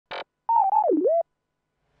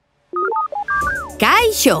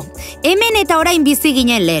Kaixo, hemen eta orain bizi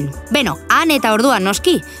ginen lehen. Beno, han eta orduan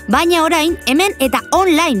noski, baina orain hemen eta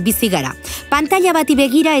online bizi gara. Pantalla bati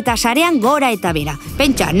begira eta sarean gora eta bera.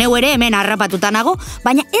 Pentsa, neu ere hemen harrapatuta nago,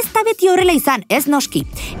 baina ez da beti horrela izan, ez noski.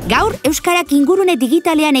 Gaur, Euskarak ingurune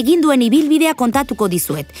digitalean eginduen ibilbidea kontatuko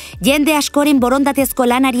dizuet. Jende askoren borondatezko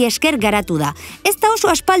lanari esker garatu da. Ez da oso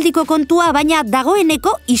aspaldiko kontua, baina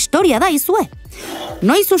dagoeneko historia da izue.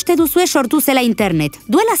 Noiz uste duzue sortu zela internet?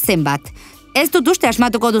 Duela zenbat? Ez dut uste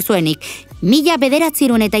asmatuko duzuenik.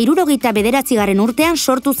 1969 urtean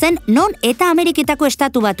sortu zen non eta Ameriketako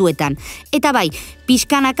estatu batuetan. Eta bai,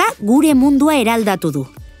 pixkanaka gure mundua eraldatu du.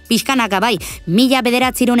 Pixkanaka bai,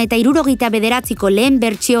 1969ko lehen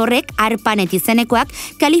bertsio horrek, ARPANET izenekoak,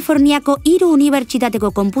 Kaliforniako Hiru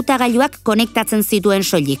unibertsitateko konputagailuak konektatzen zituen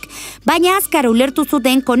soilik. Baina azkar ulertu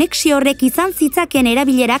zuten konexio horrek izan zitzaken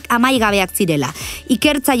erabilerak amaigabeak zirela.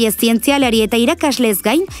 Ikertzaile zientzialari eta irakaslez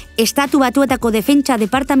gain, Estatu Batuetako Defentsa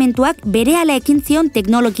Departamentuak berehala ekin zion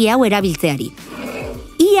teknologia hau erabiltzeari.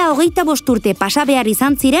 Ia 25 urte pasa behar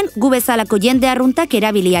izan ziren gu bezalako jende arruntak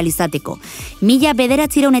erabili ahal izateko.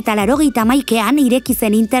 1981ean ireki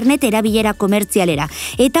zen internet erabilera komertzialera,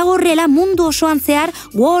 eta horrela mundu osoan zehar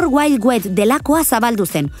World Wide Web delakoa zabaldu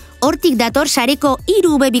zen. Hortik dator sareko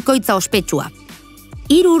Hiru bikoitza ospetsua.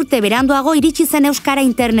 3 urte beranduago iritsi zen euskara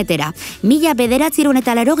internetera.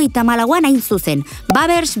 1984an hain zuzen,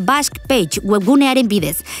 Babers Basque Page webgunearen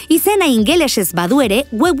bidez. Izena ingelesez badu ere,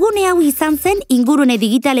 webgune hau izan zen ingurune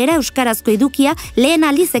digitalera euskarazko edukia lehen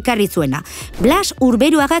aldiz ekarri zuena. Blas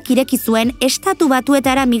Urberuagak ireki zuen Estatu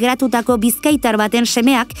Batuetara migratutako bizkaitar baten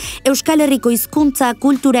semeak Euskal Herriko hizkuntza,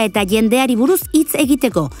 kultura eta jendeari buruz hitz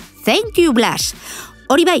egiteko. Thank you, Blas!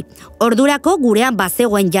 Hori bai, ordurako gurean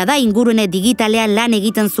bazegoen jada ingurune digitalean lan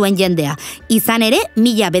egiten zuen jendea. Izan ere,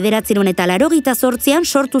 1988an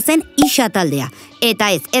sortu zen ISA taldea.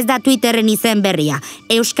 Eta ez da Twitterren izen berria.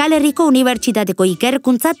 Euskal Herriko Unibertsitateko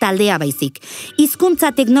ikerkuntza taldea baizik.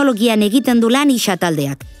 Hizkuntza teknologian egiten du lan ISA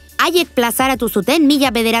taldeak. Haiek plazaratu zuten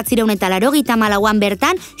 1984an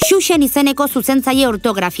bertan Xuxen izeneko zuzentzaile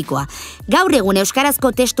ortografikoa. Gaur egun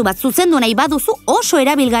euskarazko testu bat zuzendu nahi baduzu oso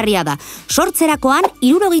erabilgarria da. Sortzerakoan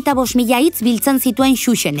 75.000 hitz biltzen zituen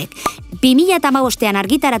Xuxenek. 2015an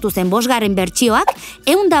argitaratu zen 5. bertsioak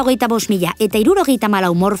 125.000 eta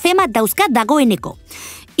 74 morfema dauzka dagoeneko.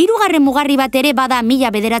 3. mugarri bat ere bada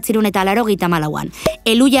 1984an.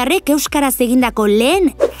 Elujarrek euskaraz egindako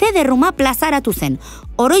lehen CD-ROMa plazaratu zen.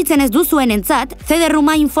 Oroitzen ez duzuen entzat,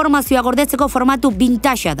 CD-ROMa informazioa gordetzeko formatu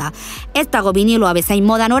vintage da. Ez dago biniloa bezain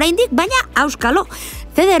modan oraindik, baina auskalo.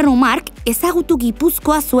 CD-ROMark ezagutu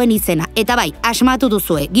Gipuzkoa zuen izena. Eta bai, asmatu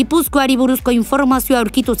duzue, Gipuzkoari buruzko informazioa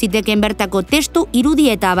aurkitu ziteken bertako testu, irudi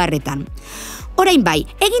eta abarretan. Orain bai,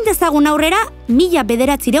 egin dezagun aurrera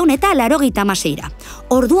 1986ra.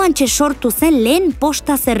 Orduantxe sortu zen lehen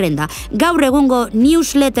posta zerrenda, gaur egungo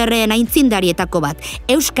newsletterren aintzindarietako bat,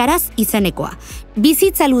 euskaraz izenekoa.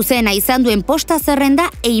 Bizitza luzena izan duen posta zerrenda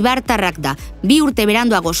eibartarrak da. 2 urte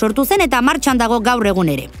beranduago sortu zen eta martxan dago gaur egun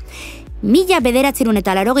ere.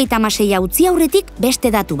 1986 utzi aurretik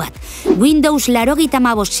beste datu bat. Windows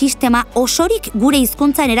 95 sistema osorik gure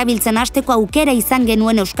hizkuntzan erabiltzen hasteko aukera izan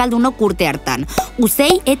genuen euskaldunok urte hartan.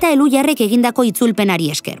 Uzei eta Elujarrek egindako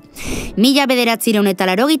itzulpenari esker.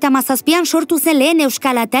 1987an sortu zen lehen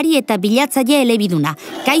euskal atari eta bilatzaile elebiduna,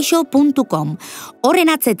 kaixo.com. Horren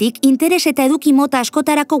atzetik interes eta eduki mota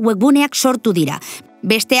askotarako webguneak sortu dira.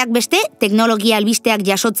 Besteak beste, teknologia albisteak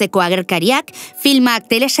jasotzeko agerkariak, filmak,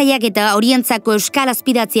 telesaiak eta orientzako euskal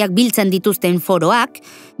azpidatziak biltzen dituzten foroak,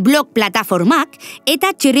 blog plataformak eta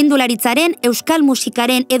txirrindularitzaren, euskal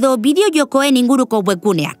musikaren edo bideojokoen inguruko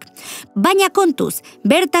webguneak. Baina kontuz,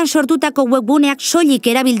 bertan sortutako webguneak soilik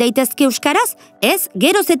erabil daitezke euskaraz? Ez,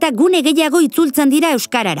 geroz eta gune gehiago itzultzen dira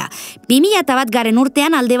euskarara. 2001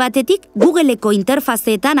 urtean alde batetik Googleeko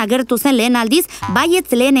interfazeetan agertu zen lehen aldiz baietz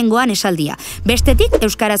lehenengoan esaldia. Bestetik,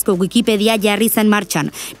 euskarazko Wikipedia jarri zen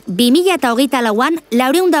martxan. 2024an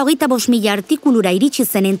 425.000 artikulura iritsi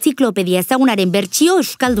zen entziklopedia ezagunaren bertsio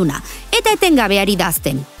euskalduna, eta etengabeari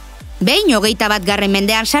idazten. Behin 21.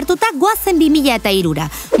 mendean sartuta goazen 2003ra.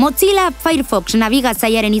 Mozilla Firefox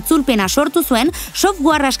nabigatzailearen itzulpena sortu zuen,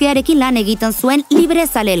 software askearekin lan egiten zuen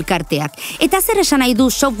librezale elkarteak. Eta zer esan nahi du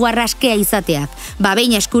software askea izateak?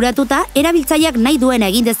 Behin eskuratuta, erabiltzaileak nahi duen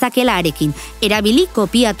egin dezakela arekin. Erabili,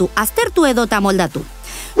 kopiatu, aztertu edota moldatu.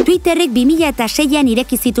 Twitterrek 2006an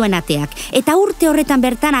ireki zituen ateak, eta urte horretan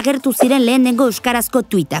bertan agertu ziren lehenengo euskarazko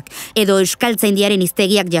tweetak, edo euskaltzaindiaren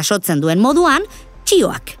hiztegiak jasotzen duen moduan,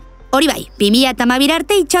 txioak. Hori bai, 2012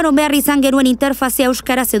 arte itxaron behar izan genuen interfazea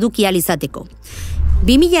euskaraz eduki ahal izateko.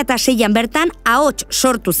 2006an bertan ahots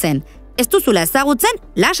sortu zen, Ez duzula ezagutzen,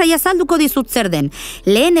 lasai azalduko dizut zer den.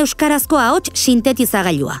 Lehen euskarazko ahots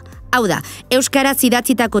sintetizagailua. Hau da, euskaraz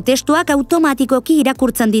idatzitako testuak automatikoki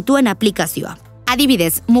irakurtzen dituen aplikazioa.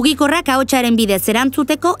 Adibidez, Mugikorrak ahotsaren bidez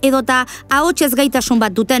erantzuteko edota ahots ezgaitasun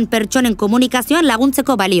bat duten pertsonen komunikazioan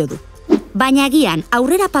laguntzeko balio du. Baina agian,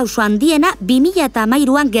 aurrera pauso handiena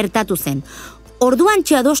 2013an gertatu zen. Orduan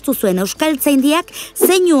adostu zuen euskaltzaindiak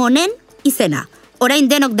zeinu honen izena. Orain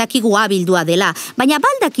denok dakigu abildua dela, baina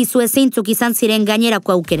baldakizue zeintzuk izan ziren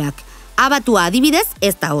gainerako aukerak. Abatua adibidez,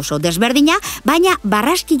 ez da oso desberdina, baina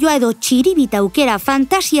barraskilloa edo txiribita aukera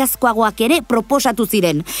fantasiazkoagoak ere proposatu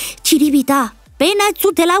ziren. Txiribita, pena ez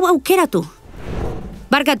zutela hau aukeratu.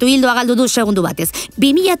 Barkatu, hildoa galdu du segundu batez.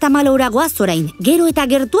 2014 goaz orain, gero eta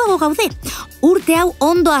gertuago gaude. Urte hau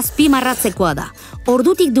ondo azpimarratzekoa da.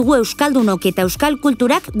 Ordutik dugu euskaldunok eta euskal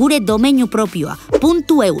kulturak gure domeinu propioa,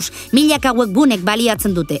 .eus, milaka webgunek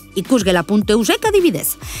baliatzen dute, Ikusgela.eusek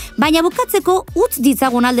adibidez. Baina bukatzeko utz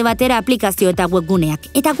ditzagun alde batera aplikazio eta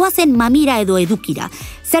webguneak, eta goazen mamira edo edukira.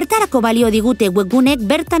 Zertarako balio digute webgunek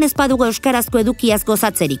bertan ez badugu euskarazko edukiaz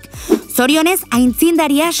gozatzerik. Zorionez,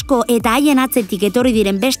 aintzindari asko eta haien atzetik etorri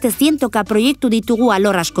diren beste zientoka proiektu ditugu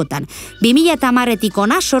alor askotan. 2010etik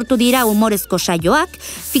ona sortu dira humorezko saioak,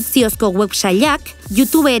 fikziozko websailak,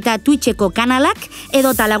 YouTube eta Twitcheko kanalak,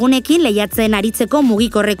 edota lagunekin lehiatzen aritzeko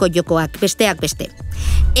mugikorreko jokoak, besteak beste.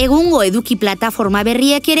 Egungo eduki plataforma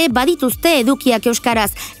berriek ere badituzte edukiak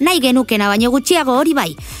euskaraz, nahi genukena baino gutxiago hori bai.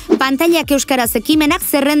 Pantailak euskaraz ekimenak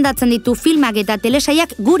zerrendatzen ditu filmak eta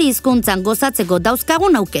telesaiak guri hizkuntzan gozatzeko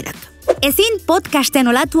dauzkagun aukerak. Ezin podcasten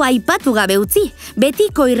olatu aipatu gabe utzi.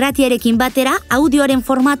 Betiko irratiarekin batera audioaren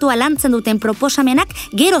formatua lantzen duten proposamenak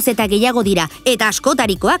geroz eta gehiago dira, eta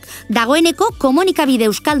askotarikoak dagoeneko komunikabide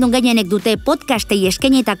euskaldun gainenek dute podcastei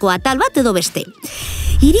eskainetako atal bat edo beste.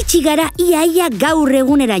 Iritsi gara iaia gaur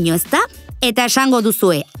eguneraino, ezta? Eta esango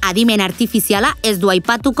duzue, adimen artifiziala ez du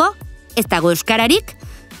aipatuko, ez dago euskararik?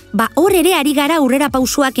 Ba hor ere ari gara aurrera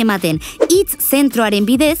pausuak ematen, hitz zentroaren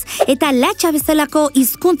bidez eta latxa bezalako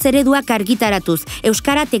hizkuntz ereduak argitaratuz,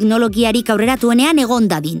 euskara teknologiarik aurreratuenean egon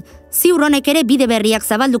dadin. Ziur honek ere bide berriak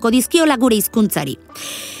zabalduko dizkiola gure hizkuntzari.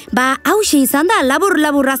 Ba, hauxe izan da,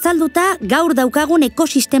 labur azalduta gaur daukagun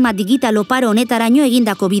ekosistema digital oparo honetaraino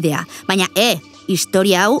egindako bidea. Baina,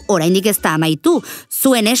 historia hau oraindik ez da amaitu.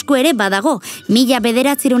 Zuen esku ere badago.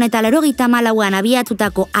 1984an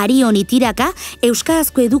abiatutako Arion itiraka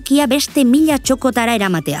euskarazko edukia beste 1000 txokotara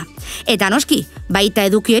eramatea. Eta noski, baita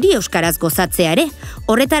eduki hori euskaraz gozatzea ere.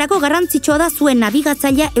 Horretarako garrantzitsua da zuen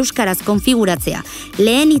nabigatzailea euskaraz konfiguratzea.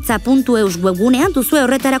 lehenitza.eus webgunean duzue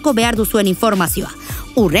horretarako behar duzuen informazioa.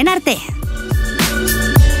 Hurren arte!